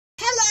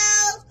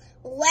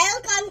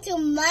Welcome to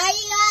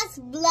Maia's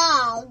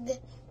blog.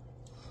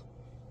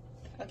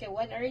 Okay,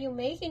 what are you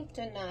making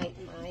tonight,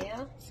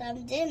 Maya?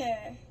 Some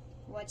dinner.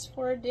 What's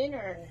for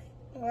dinner?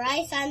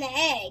 Rice and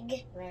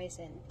egg. Rice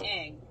and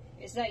egg.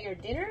 Is that your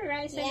dinner,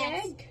 rice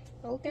Yes. and egg?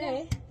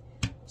 Okay.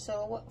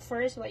 So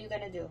first, what you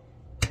gonna do?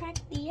 Crack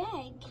the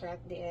egg. Crack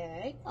the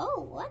egg.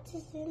 Oh, what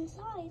is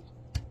inside?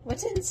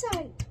 What's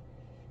inside?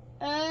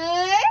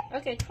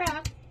 Okay,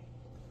 crack.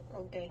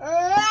 Okay.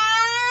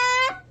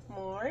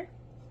 More.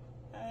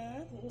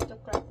 You need to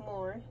crack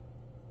more.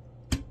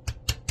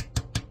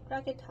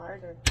 Crack it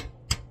harder.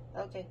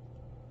 Okay.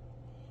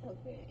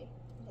 Okay.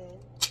 Then.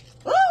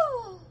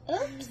 Oh!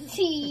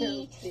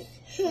 Oopsie.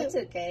 That's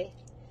okay.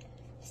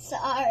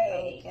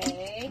 Sorry.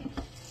 Okay.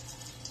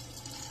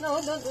 No,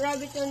 don't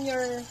rub it on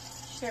your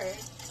shirt.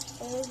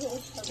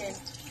 Okay.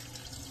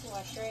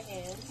 Wash your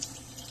hands.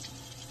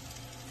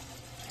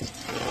 And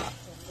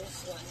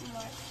this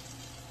one.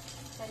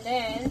 And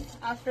then,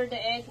 after the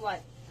egg,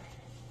 what?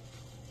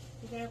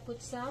 You're gonna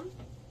put some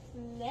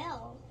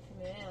Milk.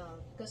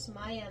 milk. Because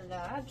Maya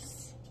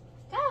loves.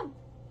 Come!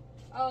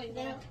 Oh, you're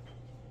gonna.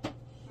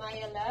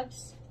 Maya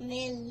loves.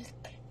 Milk.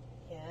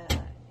 Yeah.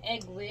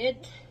 Egg with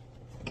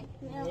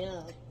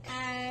milk.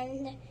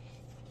 And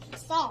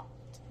salt.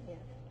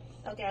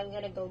 Okay, I'm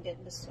gonna go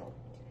get the salt.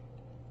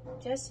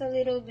 Just a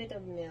little bit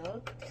of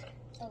milk.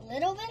 A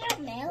little bit of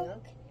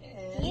milk.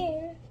 And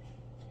Here.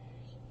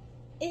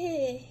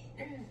 a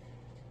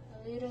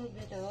little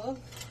bit of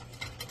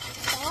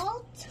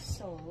Salt.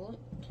 salt.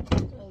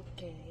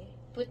 Okay.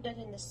 Put that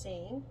in the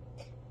sink.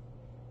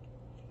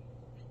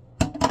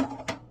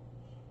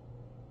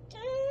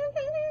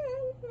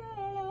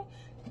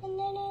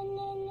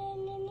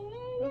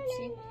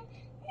 Oopsie.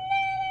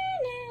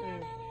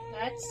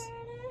 That's.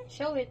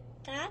 Show it.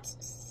 That's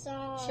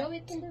salt. Show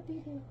it in the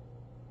video.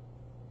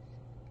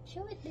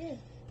 Show it there.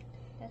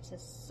 That's a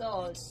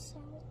salt.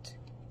 Salt.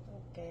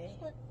 Okay.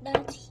 Put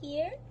that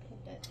here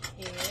Put that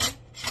here.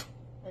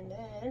 And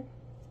then,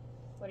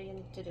 what do you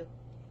need to do?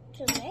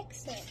 to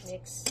mix it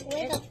Mix with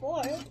a it.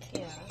 fork.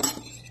 Yeah.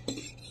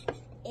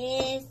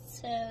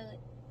 It's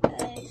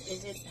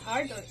Is it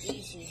hard or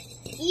easy?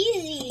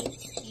 easy.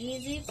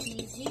 Easy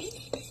peasy.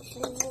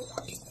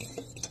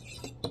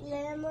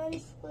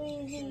 Lemon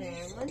squeezy.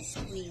 Lemon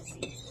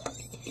squeezy.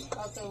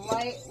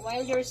 Okay,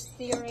 while you're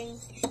stirring,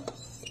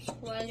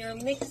 while you're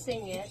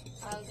mixing it,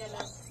 I'm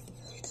gonna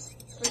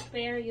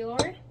prepare your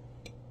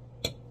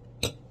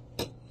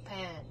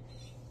pan.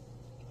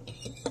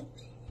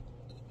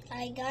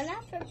 I'm gonna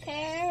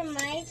prepare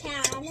my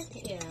pan.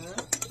 Yeah.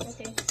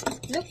 Okay.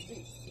 Look.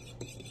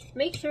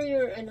 Make sure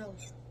you're I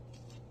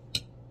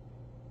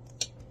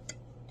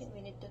think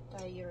we need to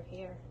tie your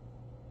hair.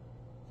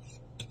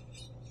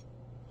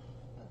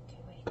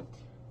 Okay, wait.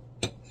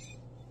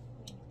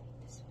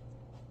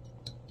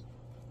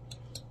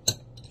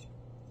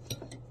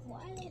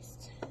 What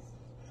is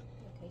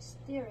Okay,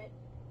 stir it.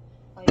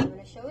 Oh, you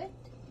wanna show it?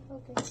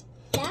 Okay.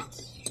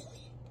 that?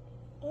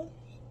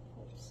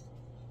 Oops.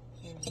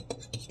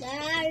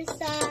 There's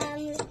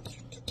some.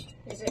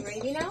 Is it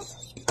ready now?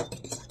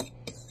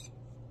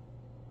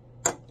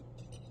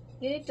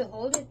 You need to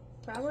hold it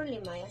properly,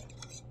 Maya.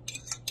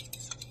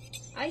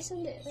 Eyes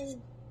on the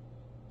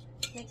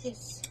like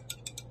this.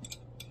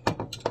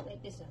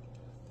 Like this.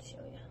 Show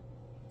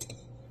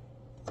you.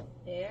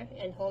 There,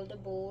 and hold the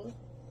bowl.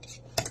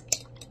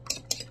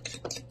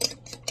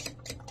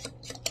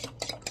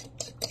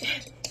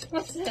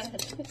 What's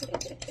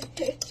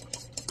that?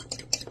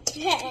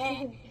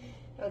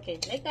 Okay,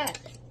 like that.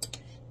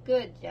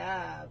 Good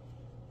job.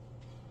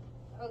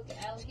 Okay,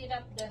 I'll heat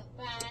up the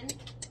pan.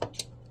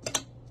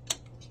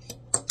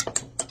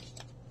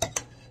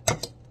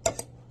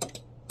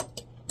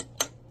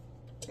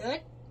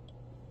 Good?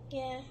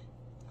 Yeah.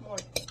 More.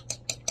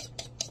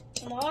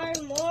 More.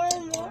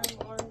 More.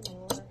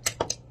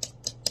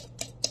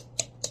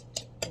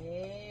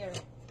 There.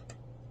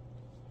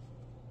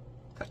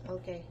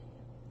 Okay.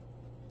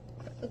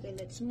 Okay,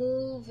 let's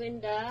move in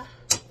the...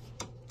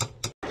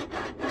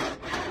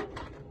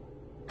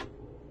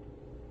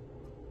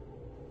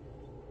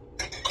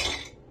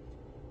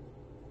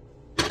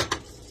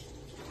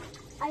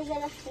 I'm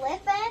gonna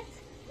flip it.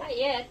 Not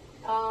yet.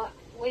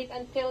 Wait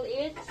until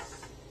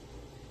it's...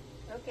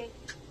 Okay.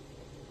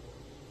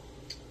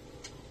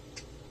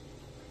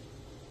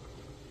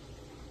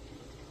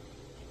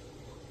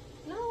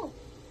 No.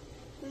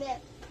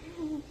 Flip.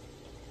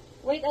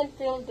 Wait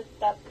until the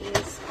top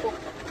is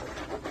cooked.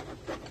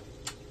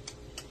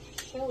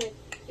 Show it.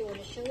 You want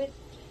to show it?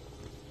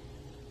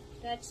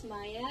 That's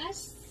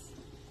Maya's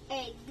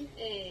Egg.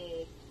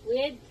 egg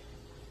with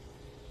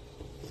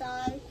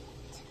Salt.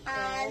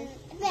 And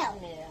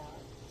milk.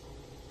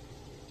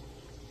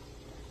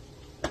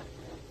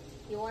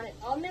 You want it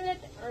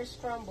omelette or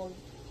scrambled?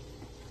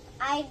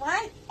 I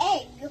want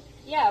egg.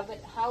 Yeah,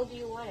 but how do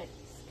you want it?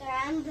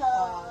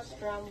 Scrambled.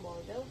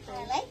 Scrambled. I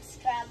Okay. like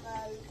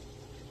scrambled.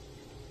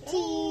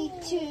 T.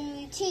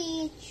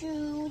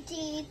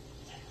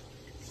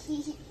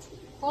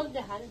 Hold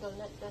the handle,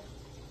 not the...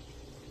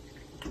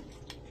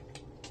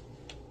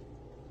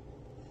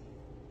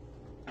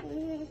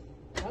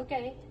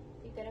 Okay,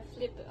 you gotta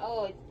flip it.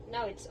 Oh,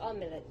 now it's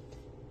omelette.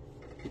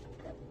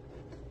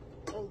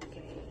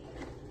 Okay.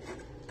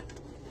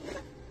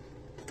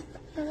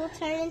 It will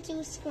turn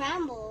into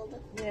scrambled.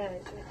 Yeah,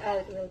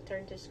 it will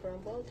turn to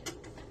scrambled.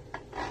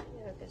 Yeah,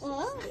 because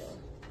Oh. it's still.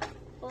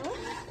 Oh,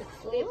 To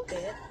flip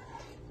it.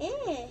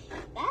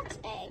 that's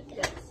egg.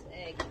 That's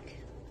egg.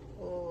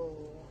 Oh.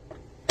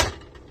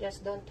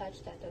 Just don't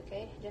touch that,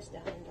 okay? Just the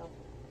handle.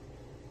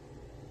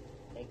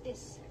 Like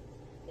this.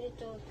 You need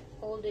to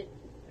hold it.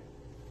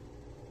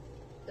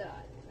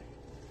 That.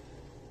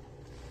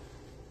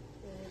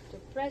 You need to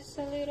press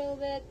a little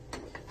bit.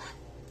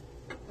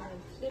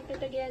 And flip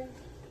it again.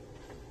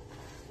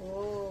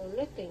 Oh,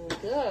 looking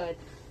good.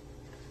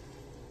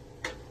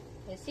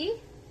 You see?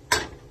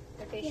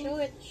 Okay, Yes. show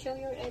it. Show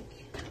your egg.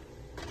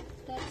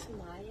 That's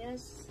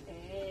Maya's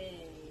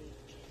egg.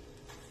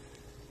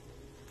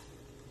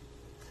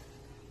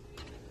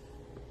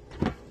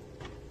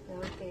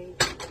 Okay.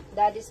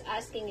 Daddy's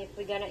asking if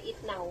we're gonna eat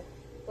now.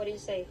 What do you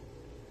say?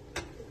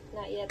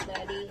 Not yet,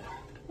 Daddy.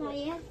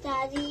 Maya,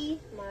 Daddy.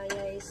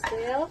 Maya is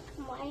still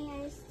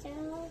Maya is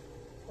still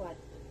what?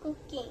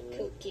 cooking.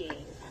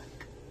 Cooking.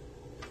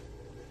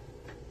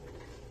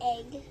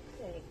 Egg.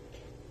 Egg.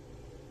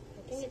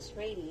 I think it's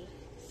ready.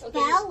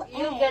 Spell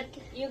egg.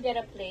 You get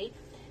a plate.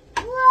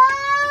 Wow!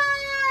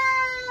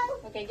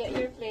 Okay, get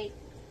your plate.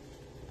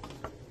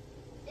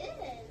 Ew,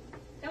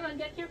 Come on,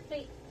 get your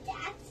plate.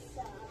 that's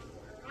some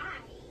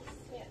rice.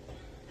 Yeah.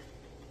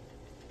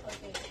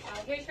 Okay.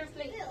 Here's your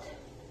plate. Ew,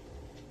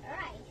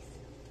 rice.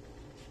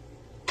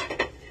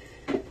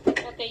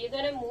 Okay, you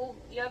gotta move.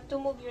 You have to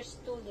move your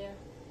stool there.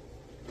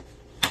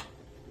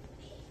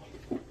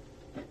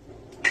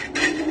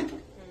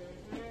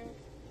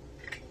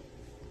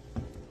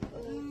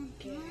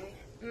 Okay.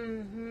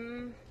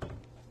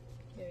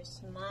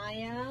 There's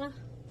Maya.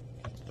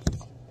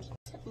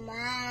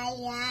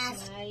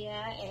 Maya's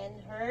Maya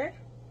and her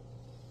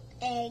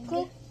egg.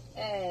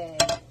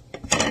 egg.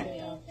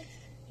 Okay,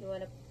 you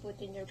wanna put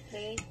in your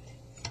plate?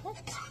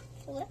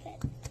 Flip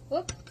it.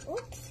 Whoop.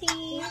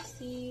 Oopsie.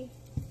 Oopsie.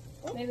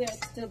 Maybe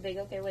it's too big.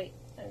 Okay, wait.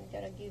 I'm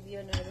gonna give you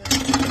another.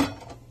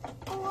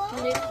 Whoa,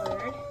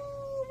 Flipper.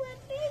 a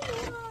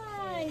big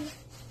one.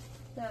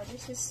 No,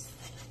 this is.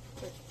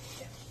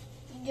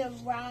 The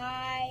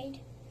ride.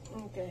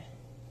 Okay.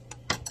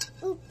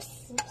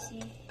 Oops.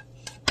 Oopsie.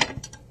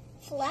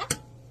 Flip.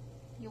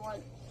 You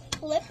want?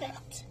 Flip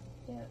it.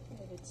 Yeah,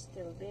 but it's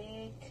still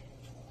big.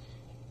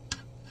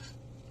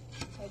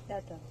 Like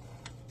that, though.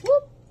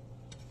 Whoop.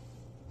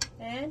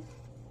 And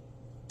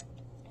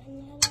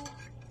Another.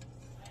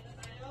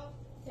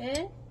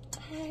 and.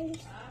 And.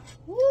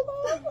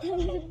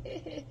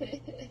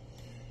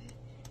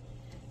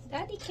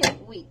 Daddy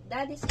can't wait.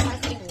 Daddy's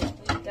asking if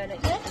we're gonna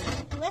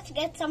eat Let's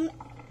get some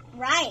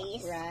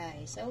rice.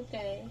 rice.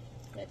 Okay,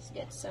 let's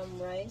get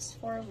some rice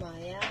for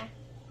Maya.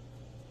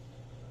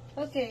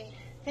 Okay,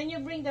 can you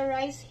bring the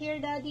rice here,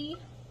 Daddy,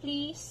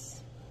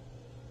 please?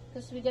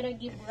 Because we're gonna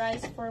give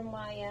rice for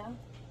Maya.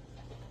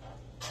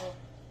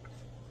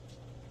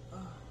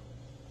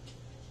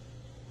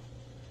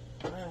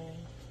 Hi.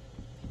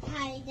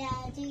 Hi,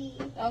 Daddy.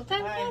 Oh,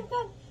 come, Hi.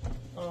 come.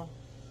 Oh,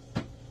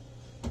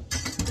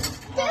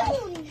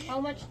 Down. How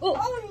much? Oh,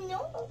 Oh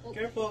no.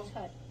 careful. it's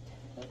hot.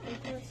 Okay,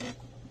 first.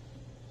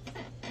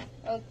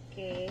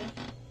 Okay.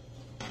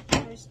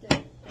 Where's the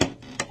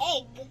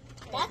Egg.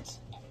 That's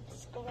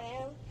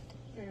square.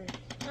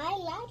 I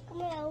like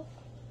milk.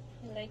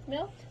 You like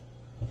milk?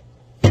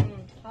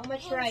 How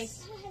much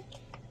rice?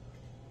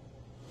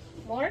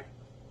 More?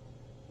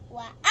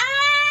 Wow.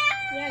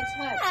 Yeah, it's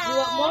hot. Do you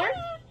want more?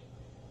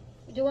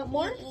 Do you want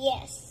more?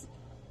 Yes.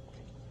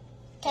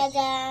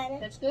 Ta-da.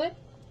 That's good?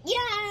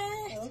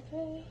 Yes.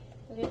 Okay.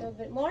 A little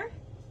bit more?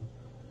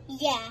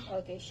 Yeah.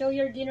 Okay, show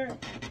your dinner.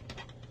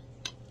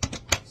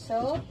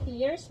 So,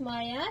 here's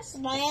Maya's.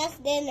 Maya's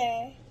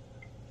dinner.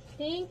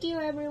 Thank you,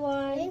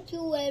 everyone. Thank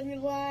you,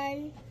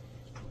 everyone.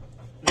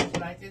 Please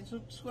like and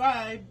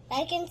subscribe.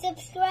 Like and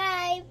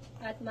subscribe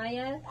At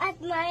Maya.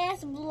 at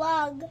Maya's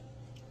blog.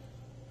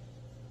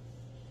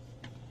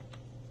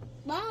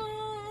 Bye.